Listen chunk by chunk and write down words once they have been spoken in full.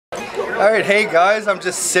Alright, hey guys, I'm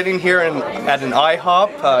just sitting here at an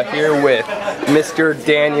IHOP here with Mr.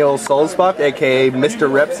 Daniel Sulzbach, aka Mr.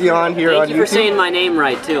 Repzion here on YouTube. Thank you for saying my name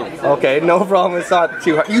right too. Okay, no problem, it's not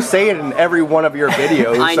too hard. You say it in every one of your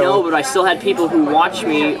videos. I know, but I still had people who watched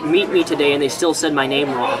me meet me today and they still said my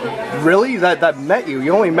name wrong. Really? That met you?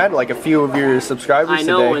 You only met like a few of your subscribers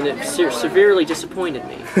today. I know, and it severely disappointed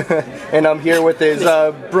me. And I'm here with his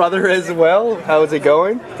brother as well. How's it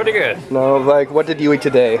going? Pretty good. No, like, what did you eat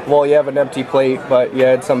today? Well, you have an empty plate, but you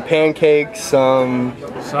had some pancakes, some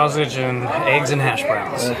sausage and eggs and hash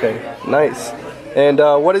browns. Okay, nice. And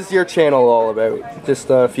what is your channel all about? Just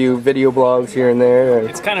a few video blogs here and there?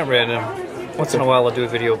 It's kind of random. Once in a while I'll do a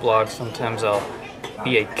video blog. Sometimes I'll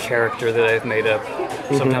be a character that I've made up.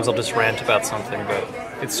 Sometimes I'll just rant about something, but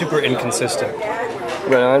it's super inconsistent.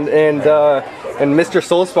 Right on. And Mr.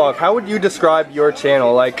 Sulzbach, how would you describe your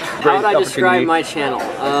channel? Like, how would I describe my channel?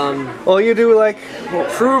 Well, you do like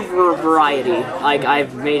true variety. Like,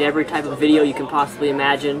 I've made every type of video you can possibly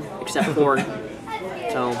imagine, except porn.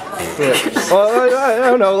 So. Yeah. Well, I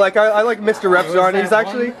don't know. Like, I like Mr. Repzion. He's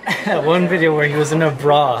actually one video where he was in a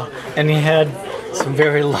bra and he had some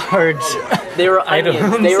very large. They were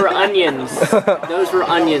onions. They were onions. Those were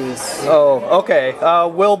onions. Oh, okay.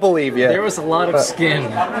 We'll believe you. There was a lot of skin.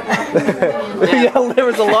 Yeah, there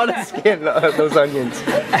was a lot of skin on those onions.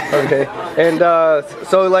 Okay. And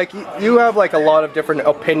so like you have like a lot of different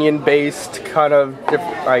opinion-based kind of,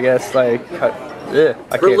 I guess, like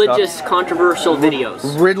religious controversial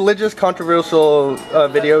videos. Religious controversial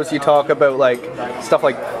videos. You talk about like stuff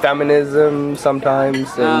like feminism sometimes.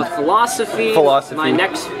 And philosophy. My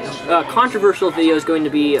next controversial video is going to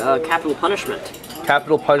be capital punishment.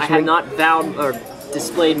 Capital punishment? I have not vowed or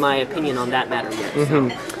displayed my opinion on that matter yet. So.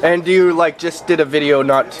 And you like just did a video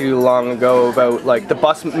not too long ago about like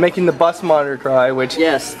making the bus monitor cry, which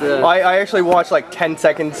yes, I actually watched like 10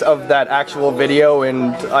 seconds of that actual video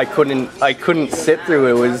and I couldn't sit through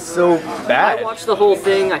it. It was so bad. I watched the whole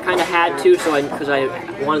thing. I kind of had to, because I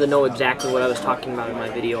wanted to know exactly what I was talking about in my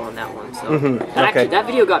video on that one. So actually, that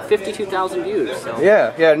video got 52,000 views. So.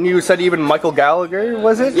 Yeah, and you said even Michael Gallagher,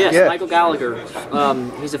 was it? Yes, yeah. Michael Gallagher.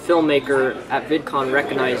 He's a filmmaker at Vidcon.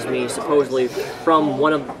 Recognized me supposedly from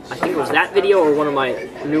one of, I think it was that video or one of my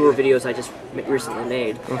newer videos I just recently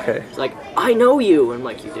made. Okay. It's like, I know you, and I'm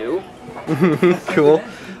like, you do? Cool.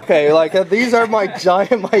 Okay, like these are my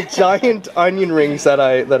giant onion rings that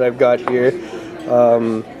I've got here.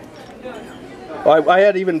 I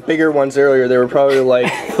had even bigger ones earlier. They were probably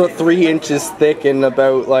like 3 inches thick and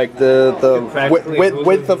about like the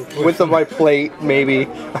width of my plate, maybe.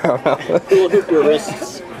 I don't know. You'll hoop your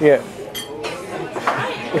wrists. Yeah.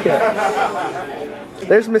 Yeah.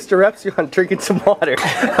 There's Mr. Repzion drinking some water.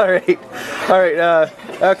 Alright,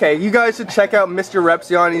 okay, you guys should check out Mr.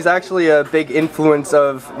 Repzion. He's actually a big influence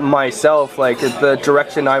of myself, like the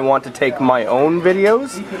direction I want to take my own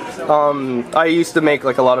videos. I used to make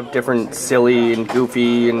like a lot of different silly and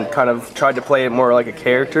goofy and kind of tried to play it more like a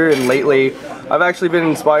character, and lately I've actually been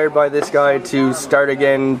inspired by this guy to start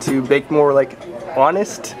again to make more like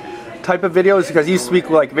honest type of videos, because you speak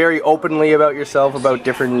like very openly about yourself, about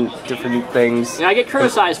different things. Yeah, I get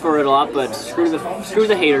criticized for it a lot, but screw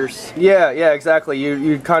the haters. Yeah, exactly.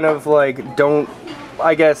 You kind of like don't,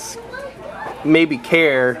 I guess, maybe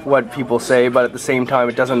care what people say, but at the same time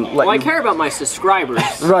it doesn't let well, I care about my subscribers.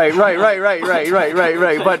 Right.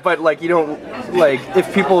 But like you don't, like,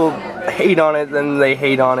 if people hate on it, then they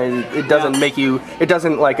hate on it. It doesn't make you, it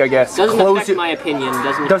doesn't, like, I guess, doesn't affect my opinion,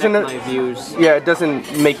 doesn't affect my views. Yeah, it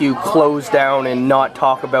doesn't make you close down and not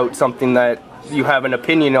talk about something that you have an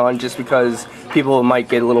opinion on just because people might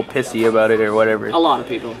get a little pissy about it or whatever. A lot of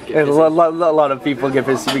people get pissy. A lot of people get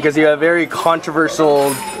pissy because you have very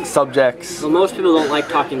controversial subjects. Well, most people don't like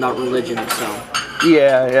talking about religion, so.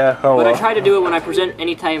 Yeah. Oh, but well. I try to do it when I present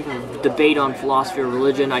any type of debate on philosophy or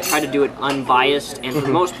religion. I try to do it unbiased, and for the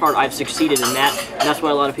most part I've succeeded in that. And that's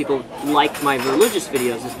why a lot of people like my religious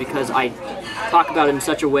videos, is because I talk about it in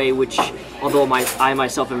such a way which, although I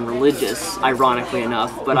myself am religious, ironically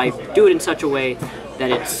enough, but I do it in such a way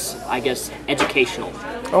that it's, I guess, educational.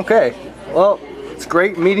 Okay, well, it's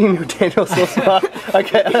great meeting you, Daniel Sulzbach.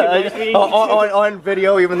 On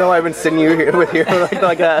video, even though I've been sitting here for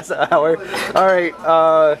like an hour. Alright,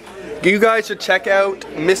 you guys should check out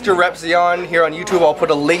Mr. Repzion here on YouTube. I'll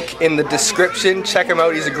put a link in the description. Check him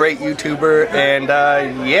out, he's a great YouTuber, and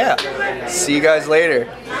yeah, see you guys later.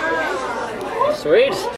 Sweet.